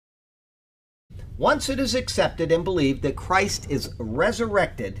Once it is accepted and believed that Christ is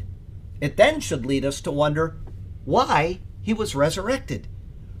resurrected, it then should lead us to wonder why he was resurrected.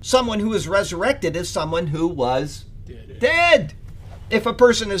 Someone who is resurrected is someone who was dead. If a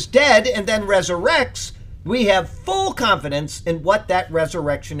person is dead and then resurrects, we have full confidence in what that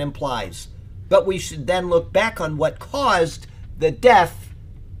resurrection implies. But we should then look back on what caused the death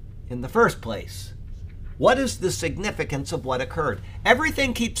in the first place. What is the significance of what occurred?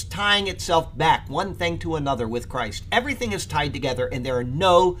 Everything keeps tying itself back, one thing to another with Christ. Everything is tied together and there are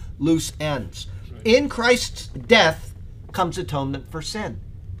no loose ends. In Christ's death comes atonement for sin.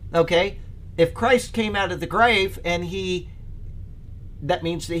 Okay? If Christ came out of the grave and that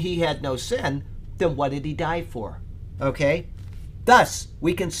means that he had no sin, then what did he die for? Okay? Thus,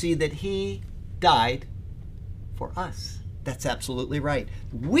 we can see that he died for us. That's absolutely right.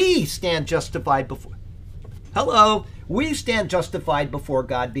 We stand justified before... Hello! We stand justified before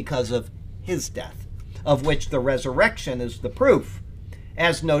God because of his death, of which the resurrection is the proof.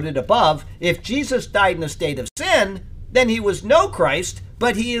 As noted above, if Jesus died in a state of sin, then he was no Christ,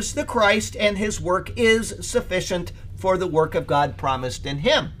 but he is the Christ, and his work is sufficient for the work of God promised in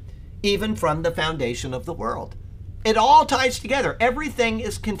him, even from the foundation of the world. It all ties together. Everything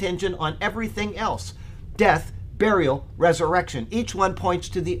is contingent on everything else. Death, burial, resurrection. Each one points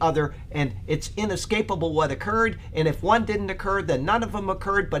to the other, and it's inescapable what occurred. And if one didn't occur, then none of them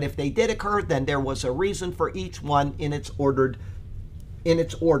occurred. But if they did occur, then there was a reason for each one in its order.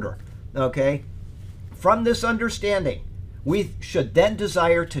 Okay? From this understanding, we should then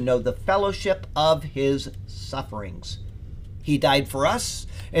desire to know the fellowship of his sufferings. He died for us,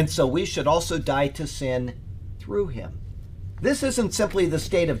 and so we should also die to sin through him. This isn't simply the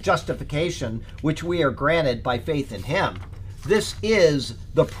state of justification which we are granted by faith in him. This is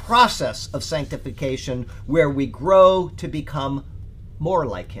the process of sanctification where we grow to become more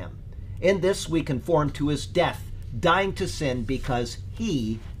like him. In this we conform to his death, dying to sin because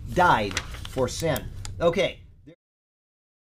he died for sin. Okay.